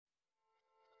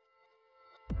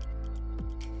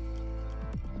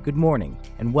Good morning,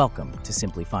 and welcome to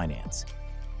Simply Finance.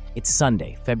 It's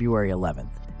Sunday, February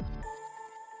 11th.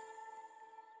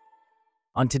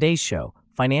 On today's show,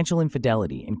 financial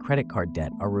infidelity and credit card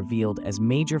debt are revealed as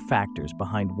major factors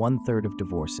behind one-third of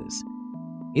divorces.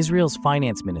 Israel's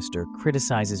finance minister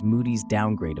criticizes Moody's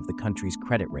downgrade of the country's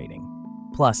credit rating.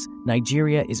 Plus,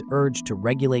 Nigeria is urged to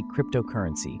regulate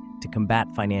cryptocurrency to combat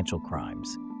financial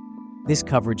crimes. This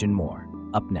coverage and more,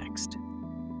 up next.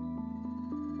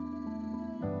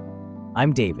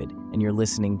 I'm David, and you're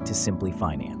listening to Simply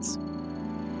Finance.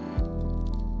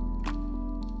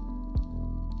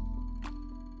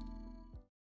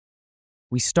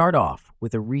 We start off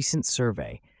with a recent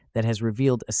survey that has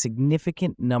revealed a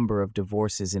significant number of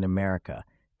divorces in America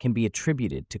can be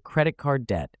attributed to credit card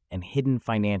debt and hidden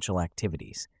financial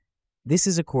activities. This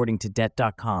is according to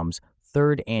Debt.com's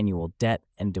third annual Debt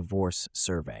and Divorce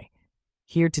Survey.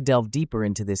 Here to delve deeper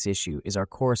into this issue is our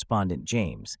correspondent,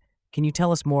 James. Can you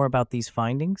tell us more about these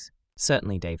findings?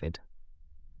 Certainly, David.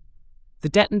 The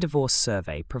Debt and Divorce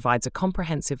Survey provides a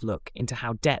comprehensive look into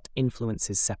how debt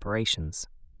influences separations.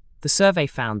 The survey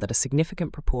found that a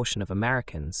significant proportion of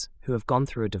Americans who have gone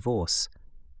through a divorce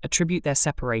attribute their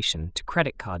separation to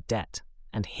credit card debt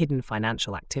and hidden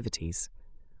financial activities,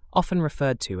 often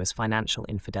referred to as financial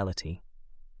infidelity.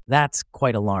 That's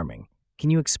quite alarming. Can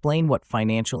you explain what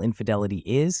financial infidelity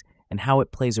is and how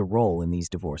it plays a role in these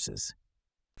divorces?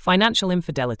 Financial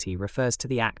infidelity refers to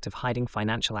the act of hiding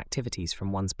financial activities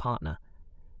from one's partner.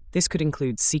 This could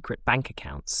include secret bank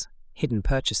accounts, hidden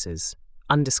purchases,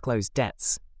 undisclosed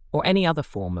debts, or any other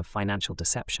form of financial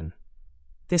deception.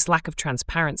 This lack of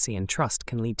transparency and trust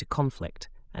can lead to conflict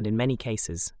and, in many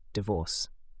cases, divorce.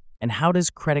 And how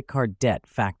does credit card debt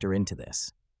factor into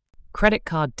this? Credit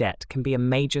card debt can be a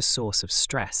major source of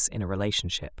stress in a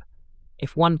relationship.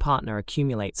 If one partner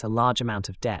accumulates a large amount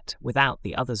of debt without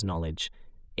the other's knowledge,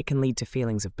 it can lead to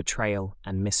feelings of betrayal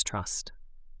and mistrust.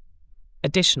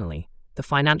 Additionally, the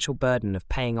financial burden of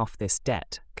paying off this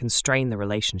debt can strain the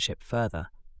relationship further,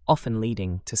 often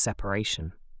leading to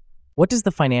separation. What does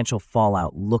the financial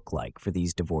fallout look like for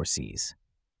these divorcees?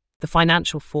 The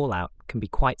financial fallout can be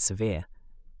quite severe.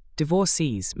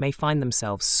 Divorcees may find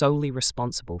themselves solely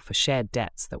responsible for shared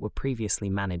debts that were previously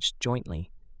managed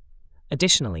jointly.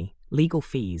 Additionally, legal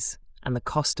fees and the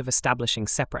cost of establishing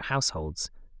separate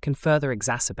households can further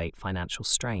exacerbate financial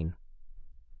strain.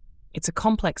 It's a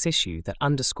complex issue that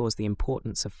underscores the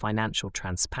importance of financial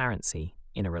transparency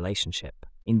in a relationship.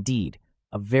 Indeed,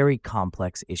 a very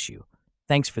complex issue.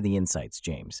 Thanks for the insights,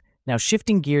 James. Now,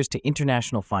 shifting gears to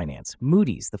international finance,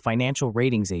 Moody's, the financial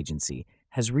ratings agency,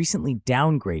 has recently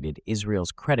downgraded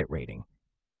Israel's credit rating.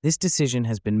 This decision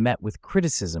has been met with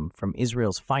criticism from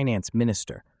Israel's finance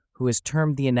minister, who has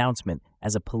termed the announcement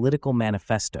as a political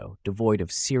manifesto devoid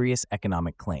of serious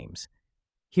economic claims.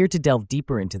 Here to delve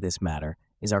deeper into this matter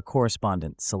is our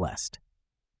correspondent, Celeste.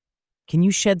 Can you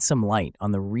shed some light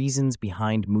on the reasons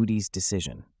behind Moody's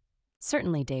decision?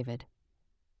 Certainly, David.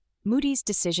 Moody's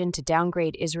decision to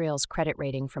downgrade Israel's credit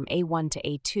rating from A1 to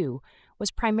A2 was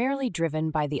primarily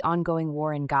driven by the ongoing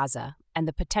war in Gaza and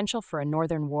the potential for a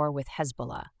northern war with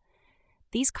Hezbollah.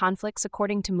 These conflicts,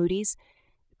 according to Moody's,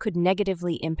 could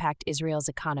negatively impact Israel's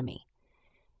economy.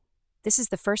 This is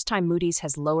the first time Moody's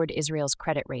has lowered Israel's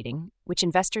credit rating, which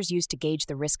investors use to gauge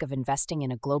the risk of investing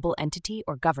in a global entity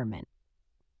or government.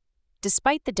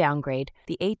 Despite the downgrade,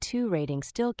 the A2 rating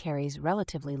still carries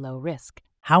relatively low risk.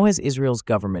 How has Israel's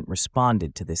government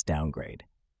responded to this downgrade?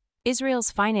 Israel's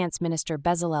finance minister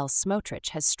Bezalel Smotrich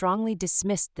has strongly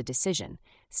dismissed the decision,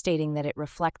 stating that it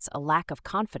reflects a lack of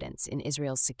confidence in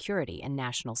Israel's security and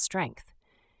national strength.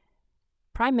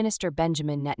 Prime Minister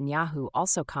Benjamin Netanyahu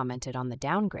also commented on the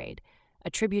downgrade,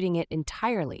 attributing it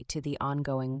entirely to the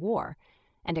ongoing war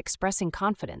and expressing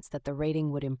confidence that the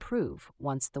rating would improve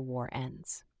once the war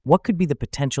ends. What could be the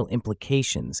potential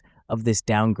implications of this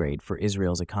downgrade for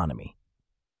Israel's economy?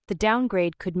 The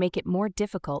downgrade could make it more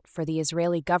difficult for the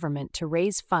Israeli government to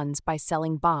raise funds by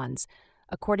selling bonds,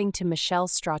 according to Michel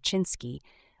Straczynski,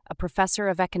 a professor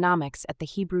of economics at the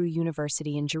Hebrew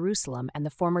University in Jerusalem and the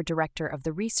former director of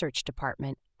the research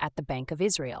department at the Bank of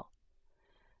Israel.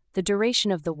 The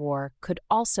duration of the war could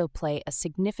also play a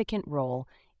significant role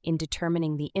in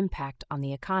determining the impact on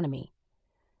the economy.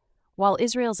 While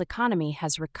Israel's economy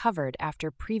has recovered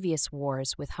after previous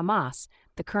wars with Hamas,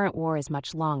 the current war is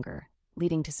much longer,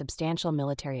 leading to substantial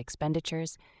military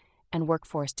expenditures and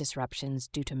workforce disruptions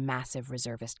due to massive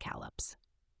reservist call-ups.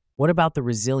 What about the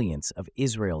resilience of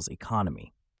Israel's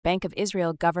economy? Bank of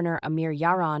Israel Governor Amir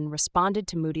Yaron responded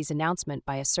to Moody's announcement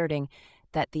by asserting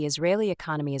that the Israeli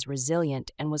economy is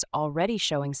resilient and was already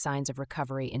showing signs of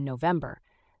recovery in November,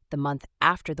 the month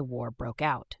after the war broke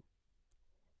out.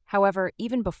 However,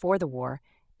 even before the war,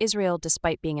 Israel,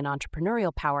 despite being an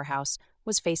entrepreneurial powerhouse,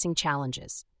 was facing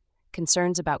challenges.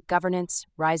 Concerns about governance,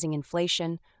 rising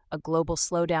inflation, a global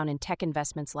slowdown in tech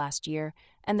investments last year,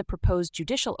 and the proposed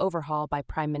judicial overhaul by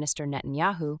Prime Minister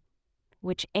Netanyahu,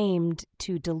 which aimed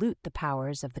to dilute the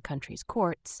powers of the country's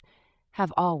courts,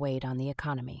 have all weighed on the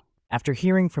economy. After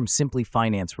hearing from Simply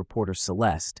Finance reporter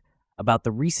Celeste about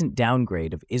the recent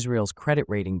downgrade of Israel's credit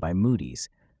rating by Moody's,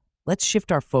 let's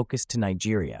shift our focus to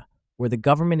Nigeria, where the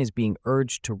government is being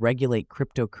urged to regulate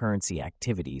cryptocurrency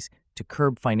activities to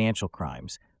curb financial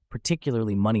crimes,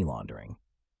 particularly money laundering.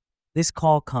 This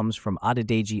call comes from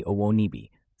Adedeji Owonibi,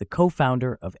 the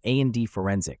co-founder of A&D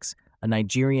Forensics, a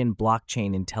Nigerian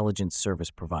blockchain intelligence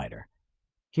service provider.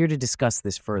 Here to discuss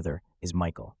this further is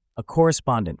Michael, a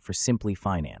correspondent for Simply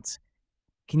Finance.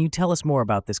 Can you tell us more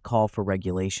about this call for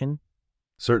regulation?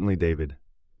 Certainly, David.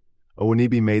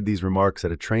 Owonibi made these remarks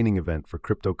at a training event for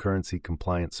cryptocurrency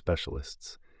compliance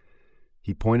specialists.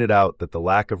 He pointed out that the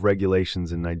lack of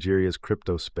regulations in Nigeria's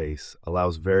crypto space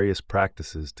allows various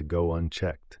practices to go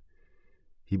unchecked.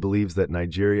 He believes that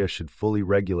Nigeria should fully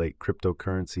regulate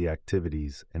cryptocurrency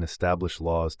activities and establish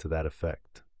laws to that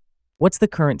effect. What's the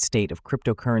current state of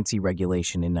cryptocurrency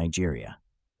regulation in Nigeria?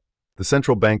 The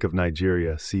Central Bank of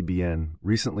Nigeria, CBN,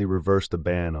 recently reversed a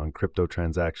ban on crypto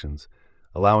transactions,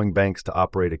 allowing banks to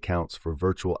operate accounts for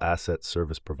virtual asset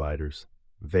service providers,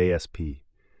 VASP.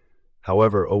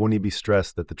 However, Owonibi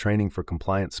stressed that the training for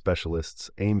compliance specialists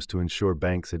aims to ensure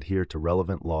banks adhere to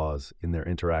relevant laws in their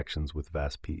interactions with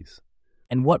VASPs.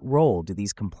 And what role do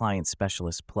these compliance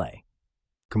specialists play?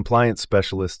 Compliance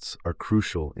specialists are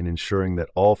crucial in ensuring that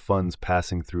all funds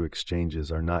passing through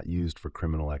exchanges are not used for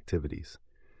criminal activities.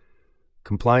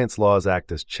 Compliance laws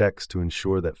act as checks to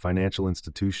ensure that financial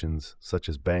institutions, such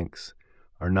as banks,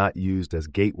 are not used as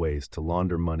gateways to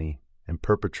launder money and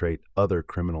perpetrate other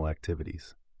criminal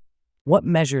activities. What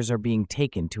measures are being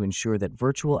taken to ensure that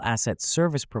virtual asset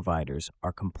service providers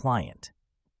are compliant?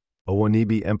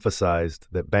 Owonibi emphasized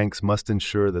that banks must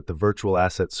ensure that the virtual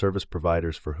asset service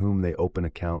providers for whom they open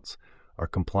accounts are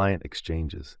compliant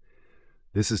exchanges.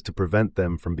 This is to prevent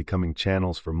them from becoming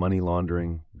channels for money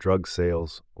laundering, drug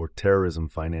sales, or terrorism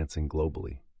financing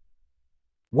globally.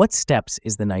 What steps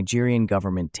is the Nigerian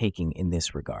government taking in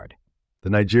this regard? The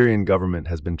Nigerian government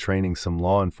has been training some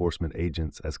law enforcement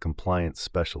agents as compliance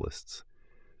specialists.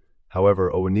 However,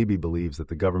 Owonibi believes that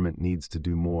the government needs to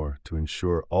do more to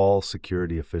ensure all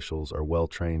security officials are well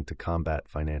trained to combat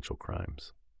financial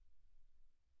crimes.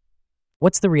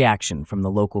 What's the reaction from the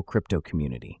local crypto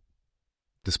community?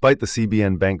 Despite the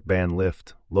CBN bank ban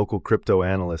lift, local crypto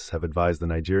analysts have advised the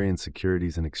Nigerian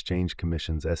Securities and Exchange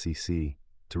Commission's SEC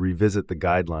to revisit the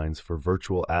guidelines for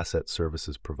virtual asset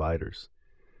services providers.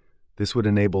 This would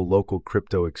enable local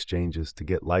crypto exchanges to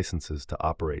get licenses to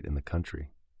operate in the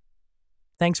country.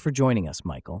 Thanks for joining us,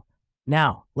 Michael.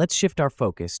 Now, let's shift our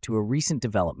focus to a recent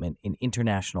development in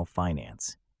international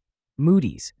finance.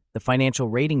 Moody's, the financial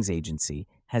ratings agency,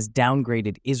 has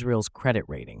downgraded Israel's credit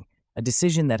rating, a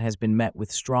decision that has been met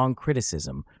with strong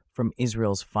criticism from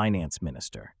Israel's finance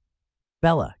minister.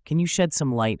 Bella, can you shed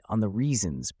some light on the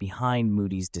reasons behind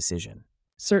Moody's decision?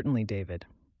 Certainly, David.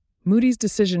 Moody's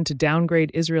decision to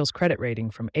downgrade Israel's credit rating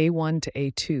from A1 to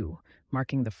A2,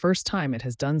 marking the first time it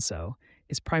has done so,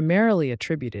 is primarily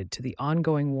attributed to the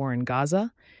ongoing war in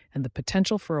Gaza and the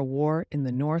potential for a war in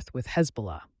the north with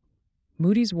Hezbollah.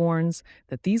 Moody's warns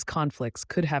that these conflicts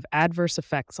could have adverse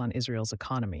effects on Israel's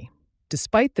economy.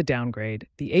 Despite the downgrade,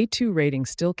 the A2 rating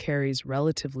still carries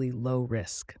relatively low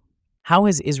risk. How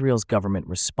has Israel's government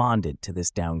responded to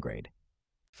this downgrade?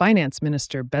 Finance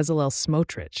Minister Bezalel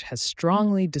Smotrich has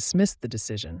strongly dismissed the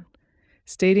decision,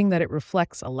 stating that it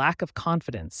reflects a lack of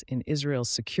confidence in Israel's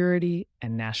security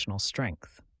and national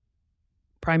strength.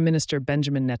 Prime Minister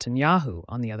Benjamin Netanyahu,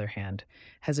 on the other hand,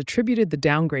 has attributed the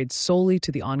downgrade solely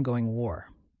to the ongoing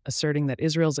war, asserting that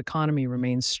Israel's economy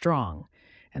remains strong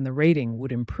and the rating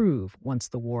would improve once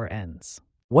the war ends.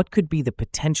 What could be the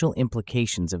potential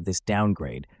implications of this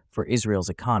downgrade for Israel's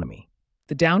economy?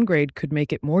 The downgrade could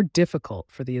make it more difficult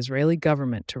for the Israeli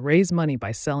government to raise money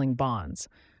by selling bonds,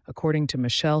 according to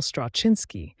Michelle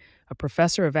Straczynski, a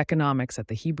professor of economics at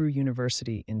the Hebrew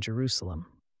University in Jerusalem.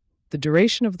 The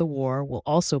duration of the war will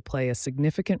also play a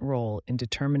significant role in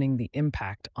determining the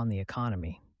impact on the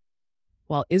economy.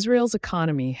 While Israel's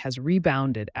economy has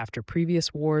rebounded after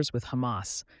previous wars with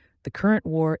Hamas, the current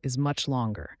war is much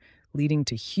longer, leading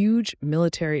to huge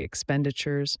military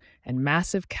expenditures and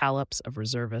massive call-ups of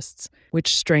reservists,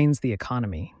 which strains the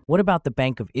economy. What about the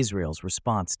Bank of Israel's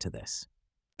response to this?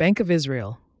 Bank of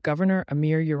Israel, Governor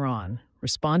Amir Yaron,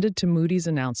 responded to Moody's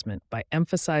announcement by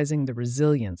emphasizing the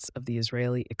resilience of the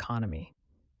Israeli economy.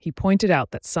 He pointed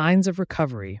out that signs of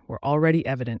recovery were already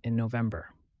evident in November,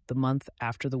 the month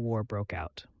after the war broke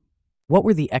out. What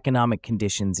were the economic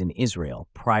conditions in Israel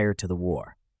prior to the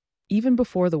war? Even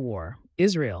before the war,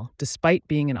 Israel, despite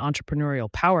being an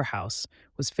entrepreneurial powerhouse,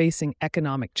 was facing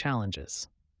economic challenges.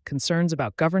 Concerns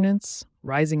about governance,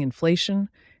 rising inflation,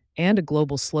 and a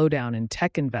global slowdown in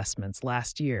tech investments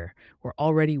last year were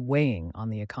already weighing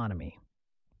on the economy.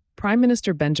 Prime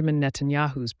Minister Benjamin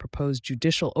Netanyahu's proposed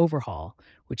judicial overhaul,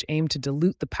 which aimed to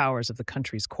dilute the powers of the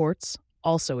country's courts,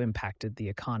 also impacted the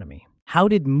economy. How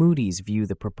did Moody's view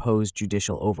the proposed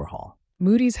judicial overhaul?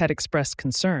 Moody's had expressed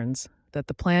concerns that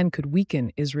the plan could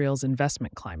weaken Israel's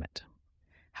investment climate.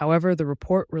 However, the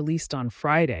report released on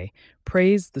Friday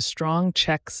praised the strong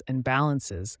checks and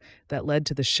balances that led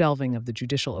to the shelving of the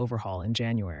judicial overhaul in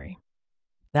January.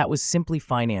 That was Simply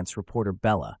Finance reporter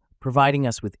Bella providing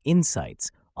us with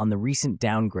insights on the recent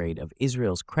downgrade of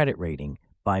Israel's credit rating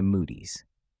by Moody's.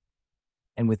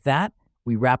 And with that,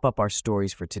 we wrap up our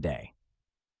stories for today.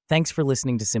 Thanks for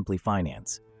listening to Simply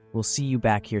Finance. We'll see you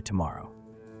back here tomorrow.